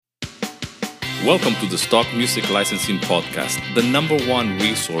Welcome to the Stock Music Licensing Podcast, the number one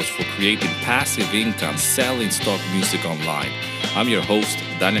resource for creating passive income selling stock music online. I'm your host,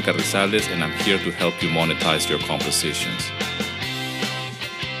 Daniel Carrizales, and I'm here to help you monetize your compositions.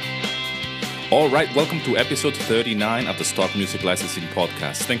 All right, welcome to episode 39 of the Stock Music Licensing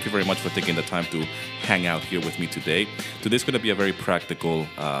Podcast. Thank you very much for taking the time to hang out here with me today. Today's going to be a very practical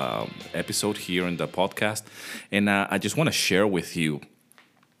episode here in the podcast, and I just want to share with you.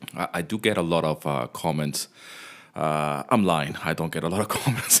 I do get a lot of comments. I'm lying. I don't get a lot of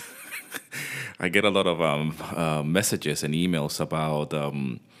comments. I get a lot of messages and emails about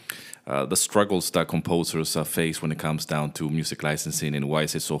the struggles that composers face when it comes down to music licensing and why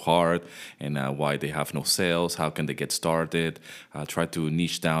is it so hard and why they have no sales, how can they get started, try to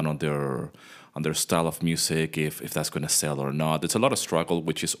niche down on their style of music, if that's going to sell or not. It's a lot of struggle,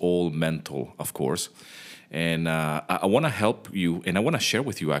 which is all mental, of course. And I want to help you, and I want to share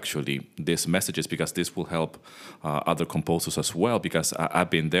with you actually these messages because this will help other composers as well. Because I've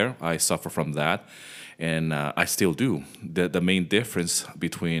been there, I suffer from that, and I still do. The main difference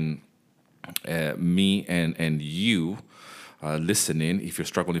between me and you listening, if you're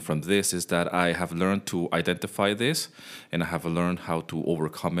struggling from this, is that I have learned to identify this, and I have learned how to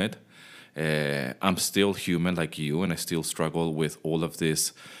overcome it. I'm still human like you, and I still struggle with all of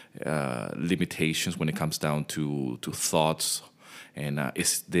these limitations when it comes down to thoughts. And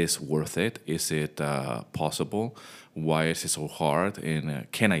is this worth it? Is it possible? Why is it so hard?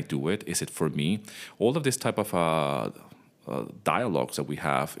 And can I do it? Is it for me? All of this type of dialogues that we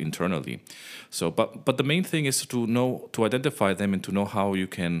have internally. So, but the main thing is to identify them and to know how you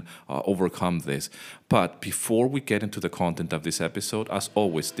can overcome this. But before we get into the content of this episode, as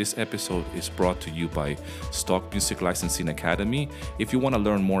always, this episode is brought to you by Stock Music Licensing Academy. If you want to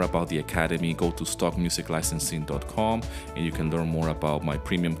learn more about the Academy, go to stockmusiclicensing.com and you can learn more about my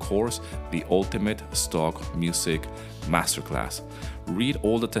premium course, The Ultimate Stock Music Masterclass. Read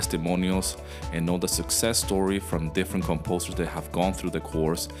all the testimonials and know the success story from different composers that have gone through the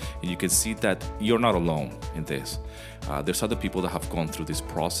course, and you can see that you're not alone in this. There's other people that have gone through this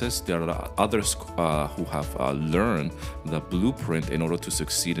process. There are others who have learned the blueprint in order to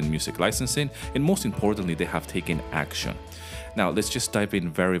succeed in music licensing, and most importantly, they have taken action. Now, let's just dive in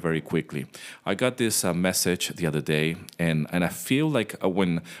very, very quickly. I got this message the other day, and I feel like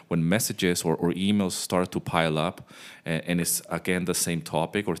when messages or emails start to pile up, and it's, again, the same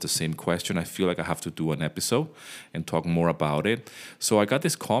topic or it's the same question, I feel like I have to do an episode and talk more about it. So I got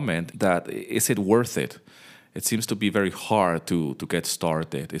this comment that, is it worth it? It seems to be very hard to get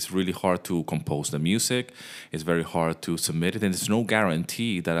started. It's really hard to compose the music. It's very hard to submit it. And there's no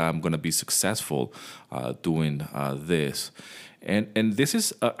guarantee that I'm going to be successful doing this. And this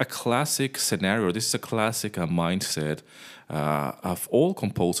is a classic scenario. This is a classic mindset of all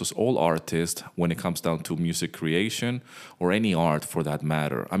composers, all artists, when it comes down to music creation or any art for that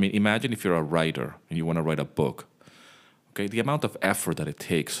matter. I mean, imagine if you're a writer and you want to write a book. Okay, the amount of effort that it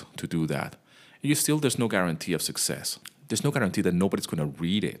takes to do that. There's no guarantee of success. There's no guarantee that nobody's going to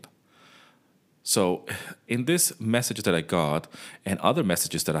read it. So in this message that I got and other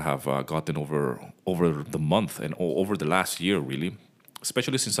messages that I have gotten over the month and over the last year, really,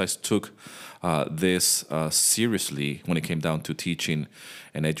 especially since I took this seriously when it came down to teaching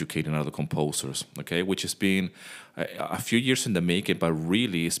and educating other composers, okay, which has been a few years in the making, but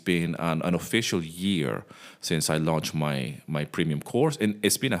really it's been an official year since I launched my premium course. And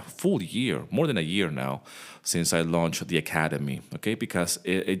it's been a full year, more than a year now, since I launched the Academy, okay, because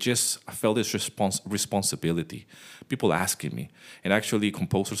I felt this responsibility. People asking me, and actually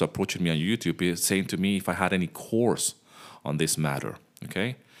composers approaching me on YouTube saying to me if I had any course on this matter,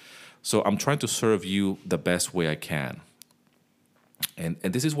 okay? So I'm trying to serve you the best way I can. And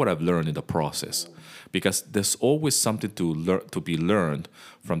this is what I've learned in the process, because there's always something to be learned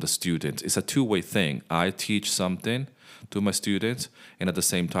from the students. It's a two-way thing. I teach something to my students, and at the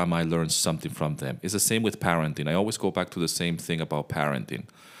same time, I learn something from them. It's the same with parenting. I always go back to the same thing about parenting.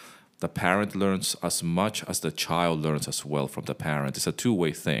 The parent learns as much as the child learns as well from the parent. It's a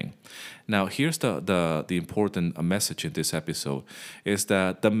two-way thing. Now, here's the important message in this episode, is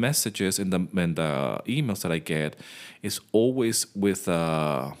that the messages and the emails that I get is always with,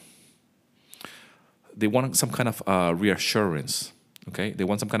 they want some kind of reassurance, okay? They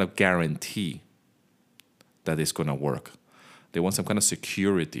want some kind of guarantee that it's going to work. They want some kind of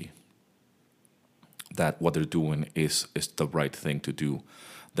security that what they're doing is the right thing to do,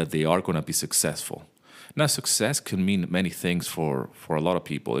 that they are going to be successful. Now, success can mean many things for a lot of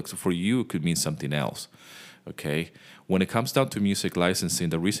people. For you, it could mean something else, okay? When it comes down to music licensing,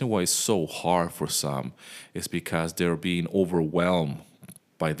 the reason why it's so hard for some is because they're being overwhelmed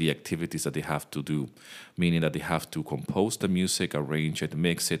by the activities that they have to do, meaning that they have to compose the music, arrange it,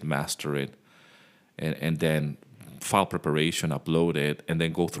 mix it, master it, and then file preparation, upload it, and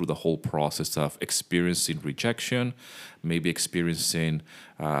then go through the whole process of experiencing rejection, maybe experiencing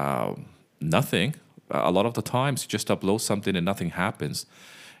nothing. A lot of the times, you just upload something and nothing happens.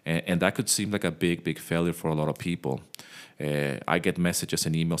 And that could seem like a big, big failure for a lot of people. I get messages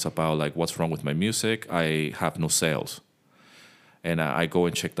and emails about like, what's wrong with my music? I have no sales. And I go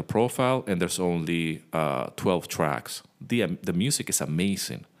and check the profile, and there's only 12 tracks. The music is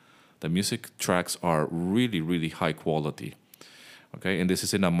amazing. The music tracks are really, really high quality. Okay, and this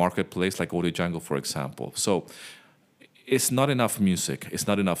is in a marketplace like Audio Jungle, for example. So it's not enough music. It's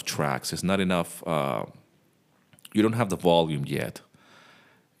not enough tracks. It's not enough. You don't have the volume yet.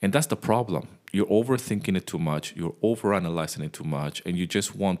 And that's the problem. You're overthinking it too much. You're overanalyzing it too much. And you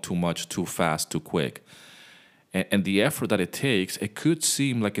just want too much, too fast, too quick. And the effort that it takes, it could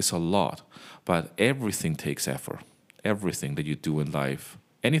seem like it's a lot. But everything takes effort. Everything that you do in life,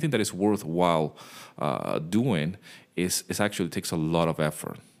 anything that is worthwhile doing, is actually takes a lot of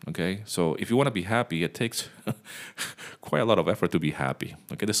effort. Okay, so if you want to be happy, it takes quite a lot of effort to be happy.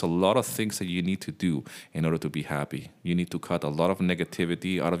 Okay, there's a lot of things that you need to do in order to be happy. You need to cut a lot of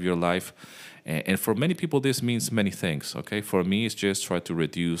negativity out of your life, and for many people, this means many things. Okay, for me, it's just try to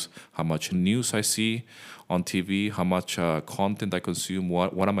reduce how much news I see on TV, how much content I consume,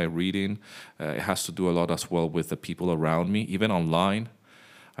 what am I reading. It has to do a lot as well with the people around me, even online.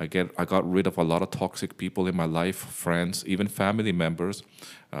 I got rid of a lot of toxic people in my life, friends, even family members,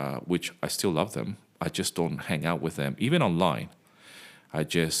 which I still love them. I just don't hang out with them, even online.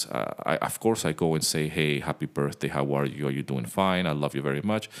 Of course, I go and say, hey, happy birthday, how are you? Are you doing fine? I love you very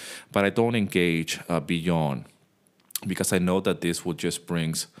much. But I don't engage beyond, because I know that this will just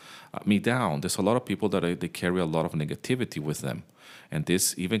brings me down. There's a lot of people that they carry a lot of negativity with them. And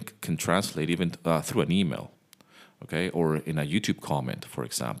this even can translate even through an email. Okay, or in a YouTube comment, for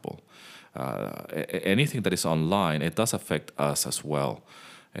example. Anything that is online, it does affect us as well.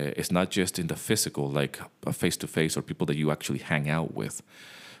 It's not just in the physical, like face-to-face or people that you actually hang out with.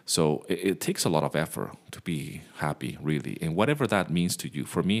 So it takes a lot of effort to be happy, really. And whatever that means to you.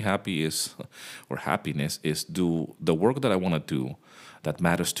 For me, happiness is do the work that I want to do that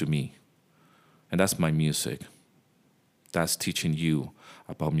matters to me. And that's my music. That's teaching you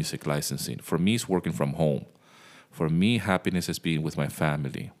about music licensing. For me, it's working from home. For me, happiness is being with my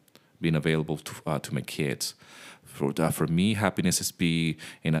family, being available to my kids. For me, happiness is being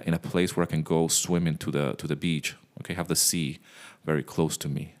in a place where I can go swimming to the beach. Okay, have the sea very close to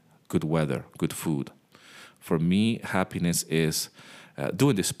me, good weather, good food. For me, happiness is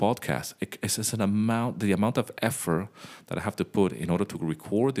doing this podcast. It's the amount of effort that I have to put in order to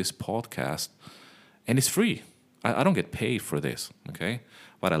record this podcast, and it's free. I don't get paid for this, okay?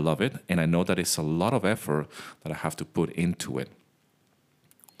 But I love it, and I know that it's a lot of effort that I have to put into it.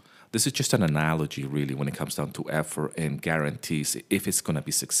 This is just an analogy, really, when it comes down to effort and guarantees if it's going to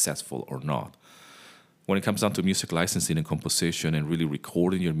be successful or not. When it comes down to music licensing and composition and really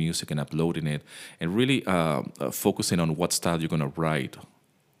recording your music and uploading it and really focusing on what style you're going to write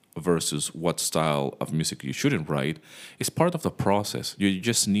versus what style of music you shouldn't write, is part of the process. You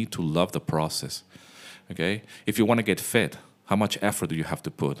just need to love the process. Okay? If you want to get fit, how much effort do you have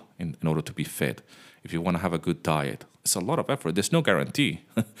to put in order to be fit? If you want to have a good diet, it's a lot of effort. There's no guarantee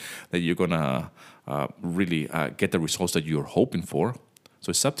that you're going to really get the results that you're hoping for. So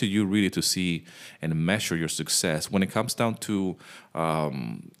it's up to you really to see and measure your success. When it comes down to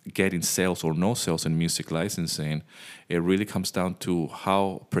getting sales or no sales in music licensing, it really comes down to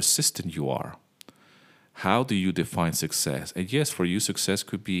how persistent you are. How do you define success? And yes, for you, success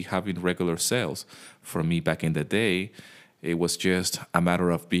could be having regular sales. For me, back in the day, it was just a matter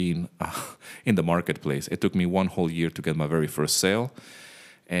of being in the marketplace. It took me one whole year to get my very first sale.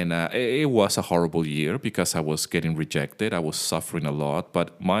 And it was a horrible year because I was getting rejected. I was suffering a lot.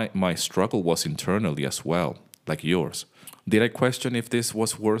 But my struggle was internally as well, like yours. Did I question if this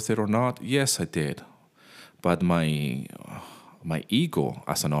was worth it or not? Yes, I did. But my ego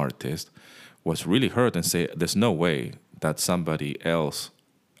as an artist was really hurt and say, there's no way that somebody else,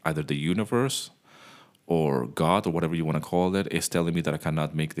 either the universe or God or whatever you want to call it, is telling me that I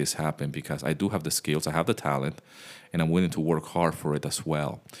cannot make this happen, because I do have the skills, I have the talent, and I'm willing to work hard for it as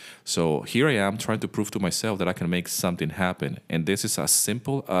well. So here I am trying to prove to myself that I can make something happen. And this is as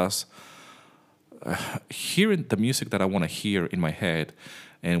simple as hearing the music that I want to hear in my head.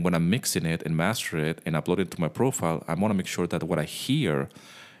 And when I'm mixing it and master it and upload it to my profile, I want to make sure that what I hear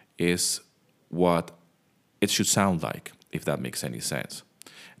is what it should sound like, if that makes any sense.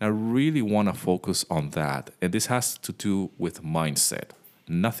 And I really want to focus on that. And this has to do with mindset.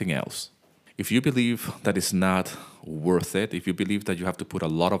 nothing else. If you believe that it's not worth it, if you believe that you have to put a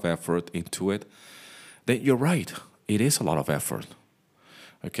lot of effort into it, then you're right. It is a lot of effort.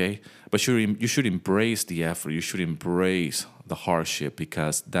 Okay? But you should embrace the effort. You should embrace the hardship,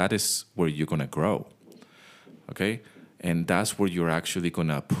 because that is where you're going to grow. Okay? And that's where you're actually going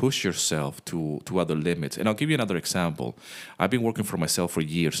to push yourself to other limits. And I'll give you another example. I've been working for myself for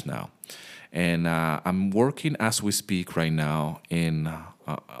years now. And I'm working as we speak right now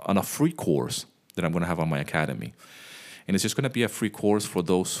on a free course that I'm going to have on my academy. And it's just going to be a free course for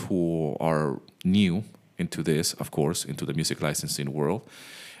those who are new into this, of course, into the music licensing world.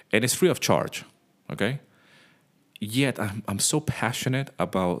 And it's free of charge, okay? Yet I'm so passionate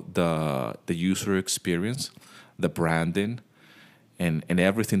about the user experience, the branding, and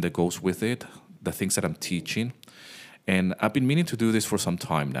everything that goes with it, the things that I'm teaching. And I've been meaning to do this for some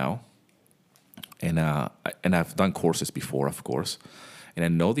time now. And I've done courses before, of course. And I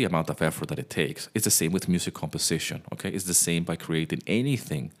know the amount of effort that it takes. It's the same with music composition, okay? It's the same by creating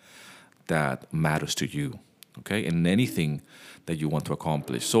anything that matters to you, okay? And anything that you want to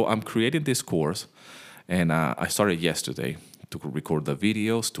accomplish. So I'm creating this course, and I started yesterday to record the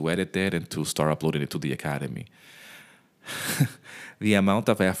videos, to edit it, and to start uploading it to the academy. The amount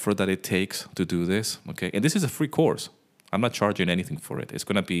of effort that it takes to do this, okay? And this is a free course. I'm not charging anything for it.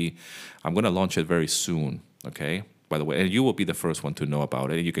 I'm going to launch it very soon, okay? By the way, and you will be the first one to know about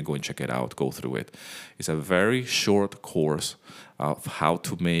it. And you can go and check it out, go through it. It's a very short course of how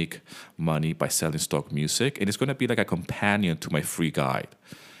to make money by selling stock music. And it's going to be like a companion to my free guide.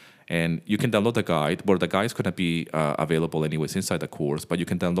 And you can download the guide, the guide is going to be available anyways inside the course, but you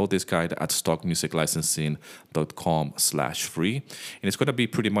can download this guide at stockmusiclicensing.com/free. And it's going to be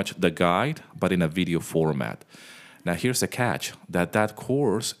pretty much the guide, but in a video format. Now, here's the catch, that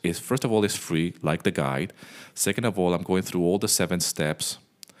course is, first of all, is free, like the guide. Second of all, I'm going through all the 7 steps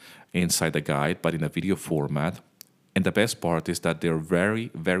inside the guide, but in a video format. And the best part is that they're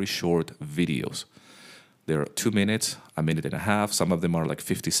very, very short videos. They're 2 minutes, a minute and a half. Some of them are like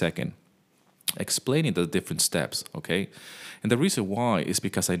 50 seconds, explaining the different steps, okay? And the reason why is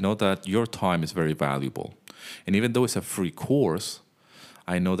because I know that your time is very valuable. And even though it's a free course,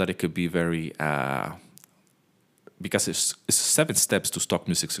 I know that it could be very... because it's 7 steps to stock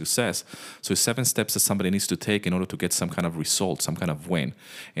music success. So it's 7 steps that somebody needs to take in order to get some kind of result, some kind of win.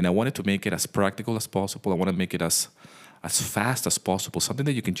 And I wanted to make it as practical as possible. I want to make it as fast as possible, something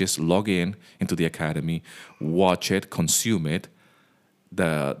that you can just log into the academy, watch it, consume it.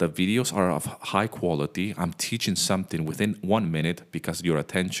 The videos are of high quality. I'm teaching something within 1 minute because your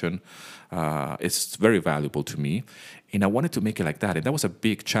attention is very valuable to me. And I wanted to make it like that. And that was a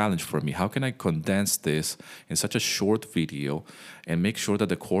big challenge for me. How can I condense this in such a short video and make sure that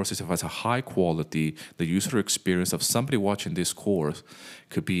the course is of a high quality, the user experience of somebody watching this course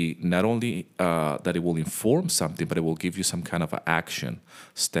could be not only that it will inform something, but it will give you some kind of action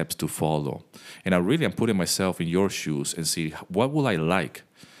steps to follow. And I really am putting myself in your shoes and see what will I like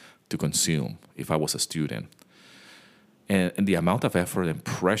to consume if I was a student. And the amount of effort and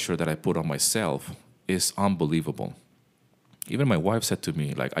pressure that I put on myself is unbelievable. Even my wife said to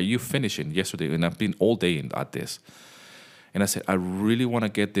me, like, are you finishing yesterday? And I've been all day at this. And I said, I really want to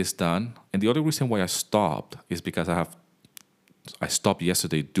get this done. And the other reason why I stopped is because I stopped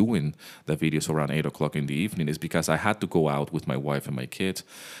yesterday doing the videos around 8 o'clock in the evening is because I had to go out with my wife and my kids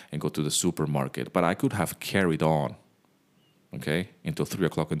and go to the supermarket. But I could have carried on, okay, until 3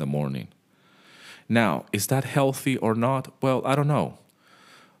 o'clock in the morning. Now, is that healthy or not? Well, I don't know.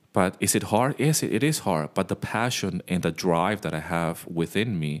 But is it hard? Yes, it is hard. But the passion and the drive that I have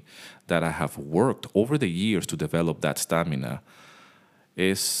within me, that I have worked over the years to develop that stamina,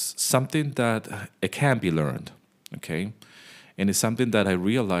 is something that it can be learned, okay? And it's something that I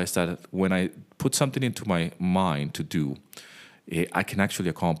realized that when I put something into my mind to do, I can actually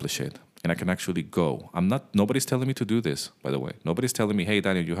accomplish it. And I can actually go. Nobody's telling me to do this, by the way. Nobody's telling me, hey,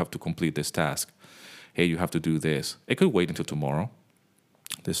 Daniel, you have to complete this task. Hey, you have to do this. It could wait until tomorrow.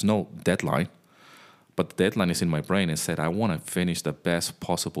 There's no deadline, but the deadline is in my brain and said, I want to finish the best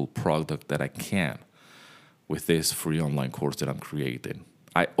possible product that I can with this free online course that I'm creating.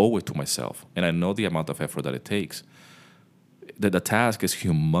 I owe it to myself, and I know the amount of effort that it takes. The task is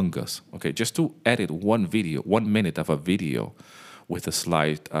humongous, okay? Just to edit 1 video, 1 minute of a video with the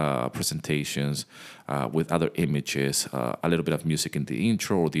slide presentations, with other images, a little bit of music in the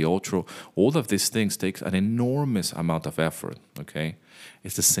intro or the outro. All of these things takes an enormous amount of effort, okay?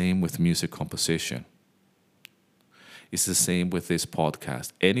 It's the same with music composition. It's the same with this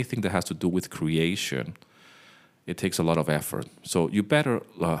podcast. Anything that has to do with creation It takes a lot of effort. So you better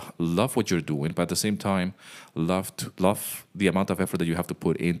love what you're doing, but at the same time, love the amount of effort that you have to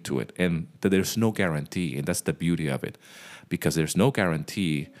put into it, and that there's no guarantee, and that's the beauty of it, because there's no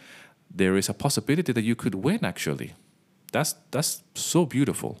guarantee. There is a possibility that you could win. Actually, that's so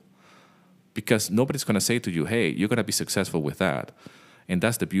beautiful, because nobody's going to say to you, hey, you're going to be successful with that. And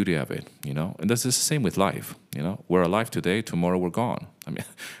that's the beauty of it, you know. And that's the same with life, you know. We're alive today, tomorrow we're gone. I mean,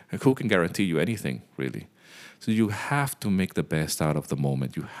 who can guarantee you anything, really? So you have to make the best out of the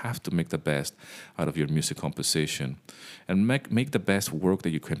moment. You have to make the best out of your music composition, and make the best work that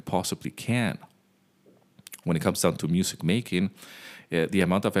you possibly can. When it comes down to music making, the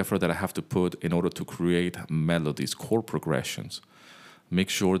amount of effort that I have to put in order to create melodies, chord progressions, make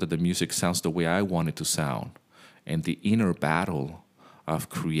sure that the music sounds the way I want it to sound, and the inner battle of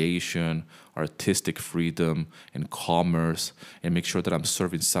creation, artistic freedom, and commerce, and make sure that I'm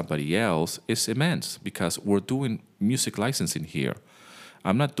serving somebody else is immense, because we're doing music licensing here.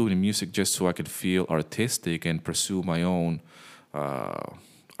 I'm not doing music just so I can feel artistic and pursue my own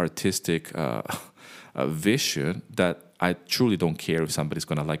artistic vision that I truly don't care if somebody's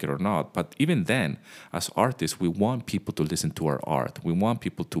going to like it or not. But even then, as artists, we want people to listen to our art. We want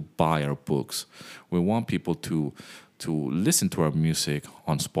people to buy our books. We want people to listen to our music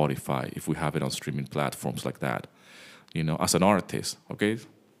on Spotify if we have it on streaming platforms like that. You know, as an artist, okay?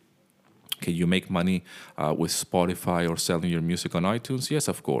 Can you make money with Spotify or selling your music on iTunes? Yes,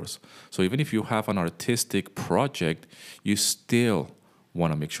 of course. So even if you have an artistic project, you still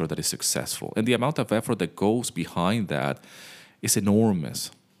want to make sure that it's successful. And the amount of effort that goes behind that is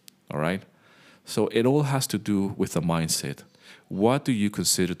enormous, all right? So it all has to do with the mindset. What do you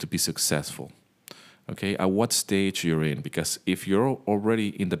consider to be successful? Okay, at what stage you're in? Because if you're already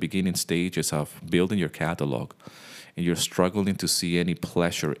in the beginning stages of building your catalog and you're struggling to see any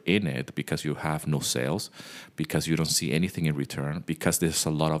pleasure in it because you have no sales, because you don't see anything in return, because there's a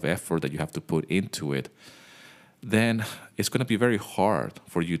lot of effort that you have to put into it, then it's going to be very hard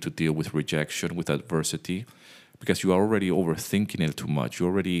for you to deal with rejection, with adversity, because you are already overthinking it too much.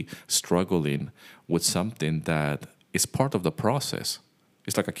 You're already struggling with something that is part of the process.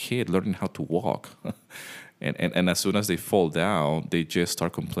 It's like a kid learning how to walk. and as soon as they fall down, they just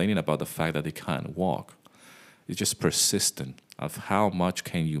start complaining about the fact that they can't walk. It's just persistent of how much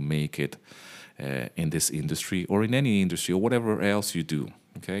can you make it in this industry or in any industry or whatever else you do.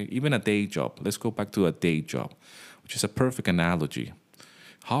 Okay, even a day job. Let's go back to a day job, which is a perfect analogy.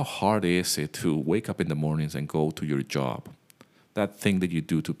 How hard is it to wake up in the mornings and go to your job? That thing that you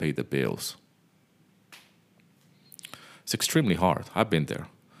do to pay the bills. It's extremely hard. I've been there.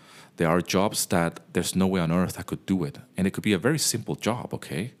 There are jobs that there's no way on earth I could do it. And it could be a very simple job,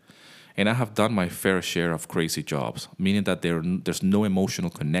 okay? And I have done my fair share of crazy jobs, meaning that there's no emotional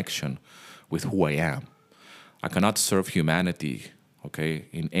connection with who I am. I cannot serve humanity, okay,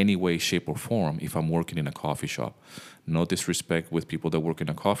 in any way, shape, or form if I'm working in a coffee shop. No disrespect with people that work in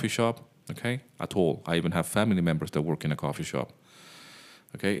a coffee shop, okay, at all. I even have family members that work in a coffee shop,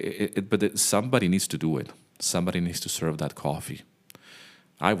 okay? But somebody needs to do it. Somebody needs to serve that coffee.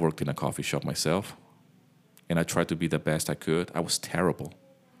 I worked in a coffee shop myself, and I tried to be the best I could. I was terrible.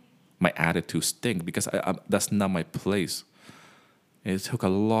 My attitude stunk because that's not my place. It took a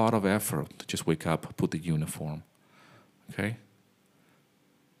lot of effort to just wake up, put the uniform, okay?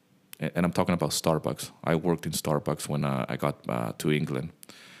 And I'm talking about Starbucks. I worked in Starbucks when I got to England.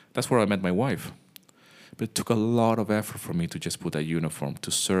 That's where I met my wife. But it took a lot of effort for me to just put that uniform,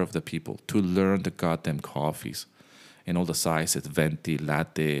 to serve the people, to learn the goddamn coffees and all the sizes, venti,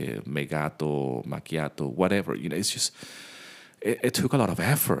 latte, megato, macchiato, whatever. You know, it's just, it took a lot of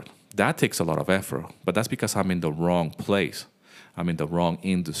effort. That takes a lot of effort, but that's because I'm in the wrong place. I'm in the wrong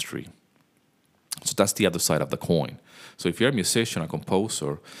industry. So that's the other side of the coin. So if you're a musician, a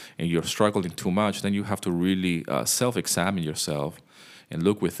composer, and you're struggling too much, then you have to really self-examine yourself and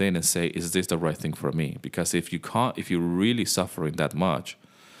look within and say, is this the right thing for me? Because if you're really suffering that much,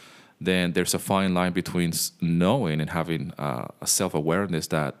 then there's a fine line between knowing and having a self-awareness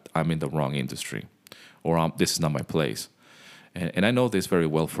that I'm in the wrong industry or this is not my place. And I know this very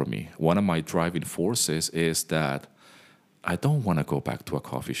well for me. One of my driving forces is that I don't want to go back to a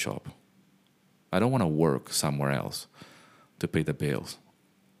coffee shop. I don't want to work somewhere else to pay the bills.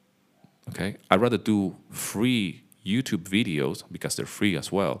 Okay? I'd rather do free YouTube videos because they're free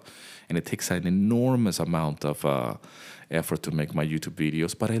as well. And it takes an enormous amount of effort to make my YouTube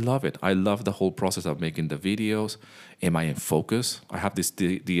videos, but I love it. I love the whole process of making the videos. Am I in focus? I have this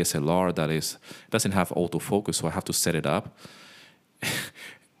DSLR that doesn't have autofocus, so I have to set it up.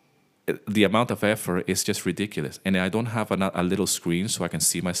 The amount of effort is just ridiculous. And I don't have a little screen so I can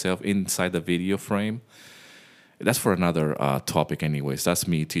see myself inside the video frame. That's for another topic, anyways. That's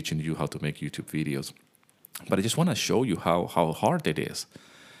me teaching you how to make YouTube videos. But I just want to show you how hard it is.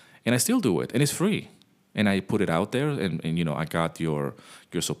 And I still do it, and it's free. And I put it out there, and I got your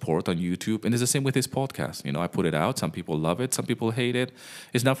support on YouTube. And it's the same with this podcast. I put it out. Some people love it. Some people hate it.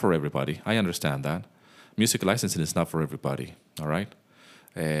 It's not for everybody. I understand that. Music licensing is not for everybody, all right?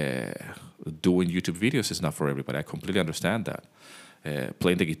 Doing YouTube videos is not for everybody. I completely understand that.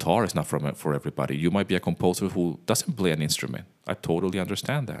 Playing the guitar is not for everybody. You might be a composer who doesn't play an instrument. I totally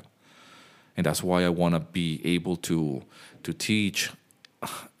understand that. And that's why I want to be able to teach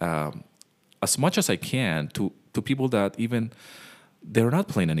as much as I can to people that even they're not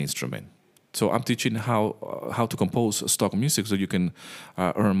playing an instrument. So I'm teaching how to compose stock music so you can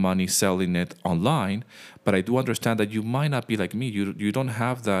earn money selling it online. But I do understand that you might not be like me. You don't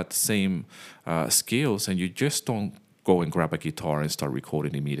have that same skills, and you just don't go and grab a guitar and start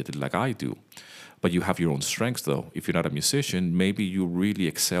recording immediately like I do. But you have your own strengths, though. If you're not a musician, maybe you really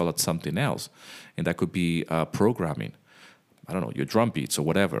excel at something else, and that could be programming. I don't know, your drum beats or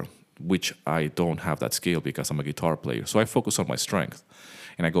whatever, which I don't have that skill because I'm a guitar player. So I focus on my strength.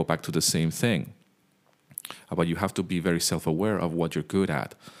 And I go back to the same thing. But you have to be very self-aware of what you're good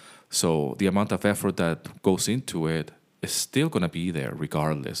at. So the amount of effort that goes into it is still going to be there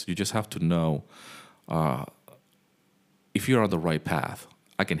regardless. You just have to know if you're on the right path.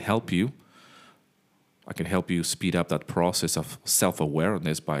 I can help you. I can help you speed up that process of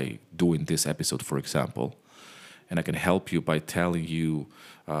self-awareness by doing this episode, for example. And I can help you by telling you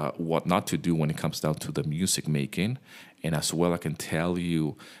what not to do when it comes down to the music making. And as well, I can tell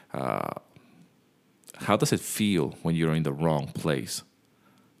you how does it feel when you're in the wrong place,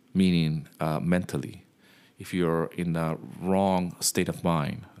 meaning mentally. If you're in the wrong state of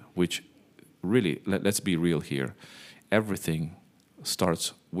mind, which really, let's be real here, everything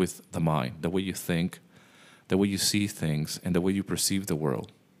starts with the mind, the way you think, the way you see things, and the way you perceive the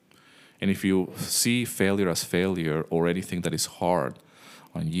world. And if you see failure as failure or anything that is hard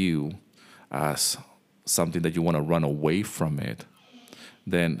on you as something that you want to run away from it,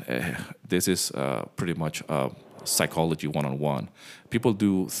 then this is pretty much psychology 101. People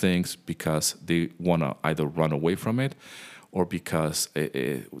do things because they want to either run away from it or because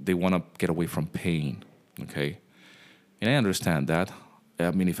they want to get away from pain, okay? And I understand that.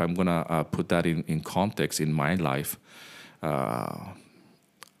 I mean, if I'm going to put that in context in my life, I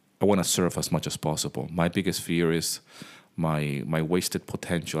want to serve as much as possible. My biggest fear is my wasted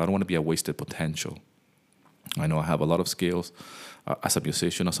potential. I don't want to be a wasted potential. I know I have a lot of skills as a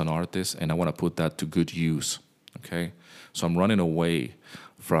musician, as an artist, and I want to put that to good use, okay? So I'm running away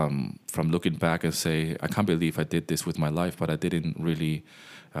from looking back and say, I can't believe I did this with my life, but I didn't really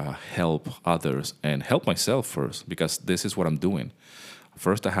help others and help myself first, because this is what I'm doing.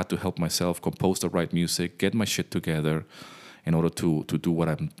 First, I had to help myself compose the right music, get my shit together in order to do what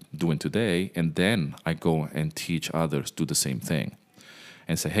I'm doing today, and then I go and teach others do the same thing.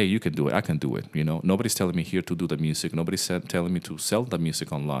 And say, hey, you can do it, I can do it. Nobody's telling me here to do the music. Nobody's telling me to sell the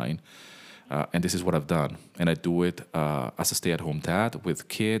music online. And this is what I've done. And I do it as a stay-at-home dad with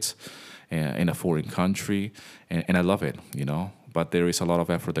kids in a foreign country. And I love it, But there is a lot of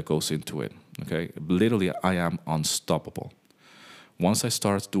effort that goes into it, okay? Literally, I am unstoppable. Once I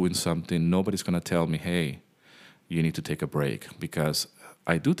start doing something, nobody's going to tell me, hey, you need to take a break, because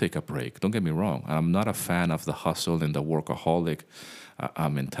I do take a break. Don't get me wrong. I'm not a fan of the hustle and the workaholic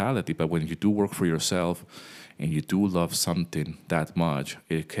mentality, but when you do work for yourself and you do love something that much,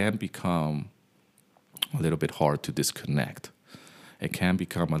 it can become a little bit hard to disconnect. It can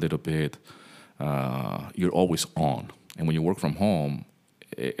become a little bit, you're always on. And when you work from home,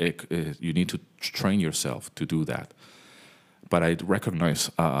 you need to train yourself to do that. But I recognize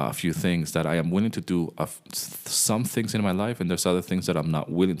a few things that I am willing to do, some things in my life, and there's other things that I'm not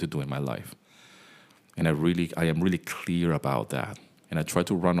willing to do in my life. And I am really clear about that. And I try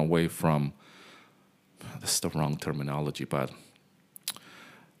to run away from, this is the wrong terminology, but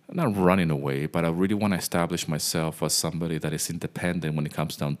I'm not running away, but I really want to establish myself as somebody that is independent when it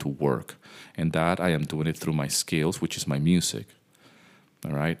comes down to work. And that I am doing it through my skills, which is my music.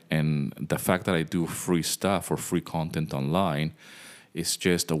 All right. And the fact that I do free stuff or free content online is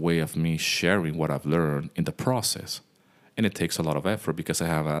just a way of me sharing what I've learned in the process. And it takes a lot of effort because I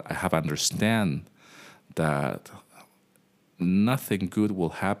have understand that nothing good will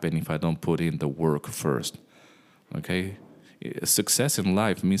happen if I don't put in the work first. Okay? Success in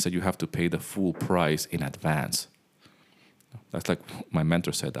life means that you have to pay the full price in advance. That's like my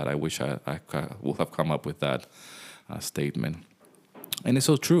mentor said that. I wish I would have come up with that statement. And it's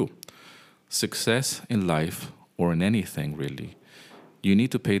so true. Success in life, or in anything really, you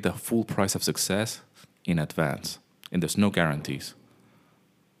need to pay the full price of success in advance, and there's no guarantees.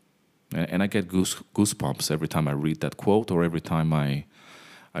 And I get goosebumps every time I read that quote or every time I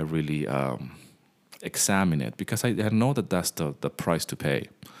really examine it, because I know that that's the price to pay.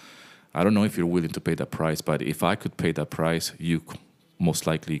 I don't know if you're willing to pay that price, but if I could pay that price, you most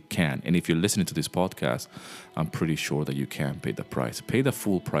likely can. And if you're listening to this podcast, I'm pretty sure that you can pay the price. Pay the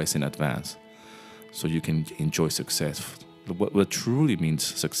full price in advance so you can enjoy success. What truly means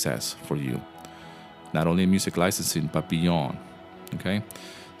success for you, not only in music licensing, but beyond. Okay?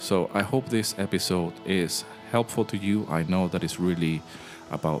 So I hope this episode is helpful to you. I know that it's really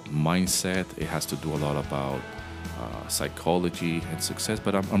about mindset. It has to do a lot about psychology and success,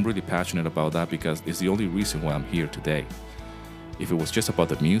 but I'm really passionate about that because it's the only reason why I'm here today. If it was just about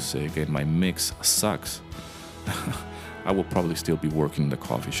the music and my mix sucks, I would probably still be working in the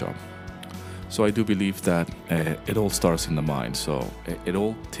coffee shop. So I do believe that it all starts in the mind. So it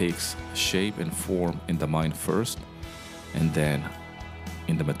all takes shape and form in the mind first, and then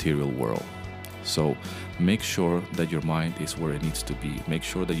in the material world. So make sure that your mind is where it needs to be. Make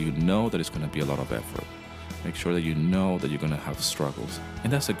sure that you know that it's going to be a lot of effort. Make sure that you know that you're going to have struggles.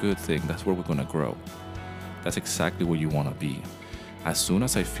 And that's a good thing. That's where we're going to grow. That's exactly where you want to be. As soon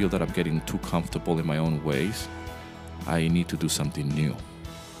as I feel that I'm getting too comfortable in my own ways, I need to do something new.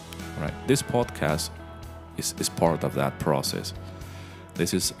 Right? This podcast is part of that process.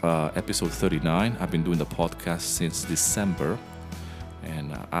 This is episode 39. I've been doing the podcast since December.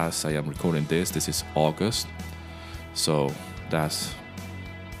 And as I am recording this is August. So that's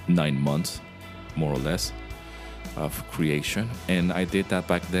 9 months, more or less, of creation. And I did that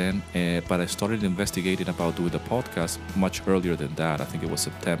back then, but I started investigating about doing the podcast much earlier than that. I think it was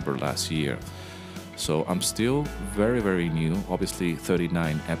September last year. So I'm still very, very new. Obviously,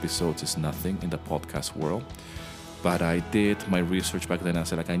 39 episodes is nothing in the podcast world. But I did my research back then. I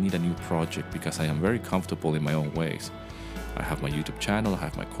said, I need a new project because I am very comfortable in my own ways. I have my YouTube channel, I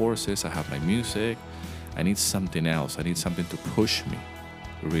have my courses, I have my music. I need something else. I need something to push me,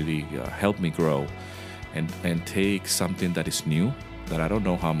 really help me grow, and take something that is new, that I don't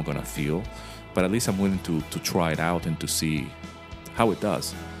know how I'm going to feel, but at least I'm willing to try it out and to see how it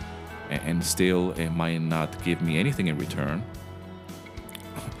does. And still, it might not give me anything in return.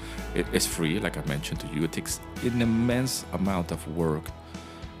 It's free, like I mentioned to you. It takes an immense amount of work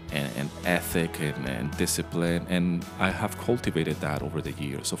and ethic and discipline, and I have cultivated that over the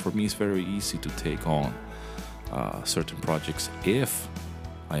years. So for me, it's very easy to take on certain projects if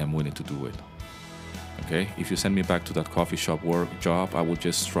I am willing to do it. Okay, if you send me back to that coffee shop job, I will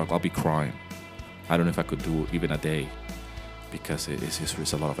just struggle. I'll be crying. I don't know if I could do even a day, because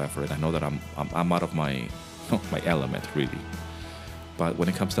it's a lot of effort, and I know that I'm out of my my element, really. But when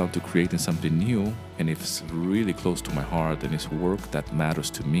it comes down to creating something new, and if it's really close to my heart and it's work that matters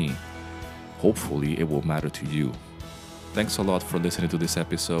to me, hopefully it will matter to you. Thanks a lot for listening to this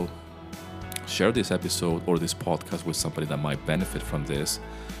episode. Share this episode or this podcast with somebody that might benefit from this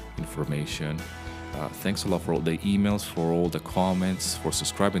information. Thanks a lot for all the emails, for all the comments, for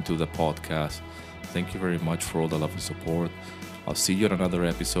subscribing to the podcast. Thank you very much for all the love and support. I'll see you on another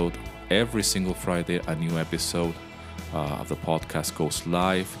episode. Every single Friday, a new episode of the podcast goes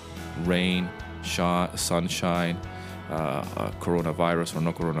live. Rain, sunshine, coronavirus or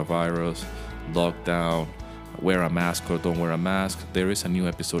no coronavirus, lockdown, wear a mask or don't wear a mask. There is a new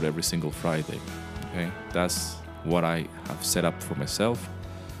episode every single Friday. Okay, that's what I have set up for myself.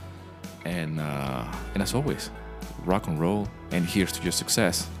 And as always, rock and roll, and here's to your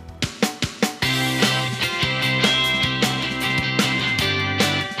success.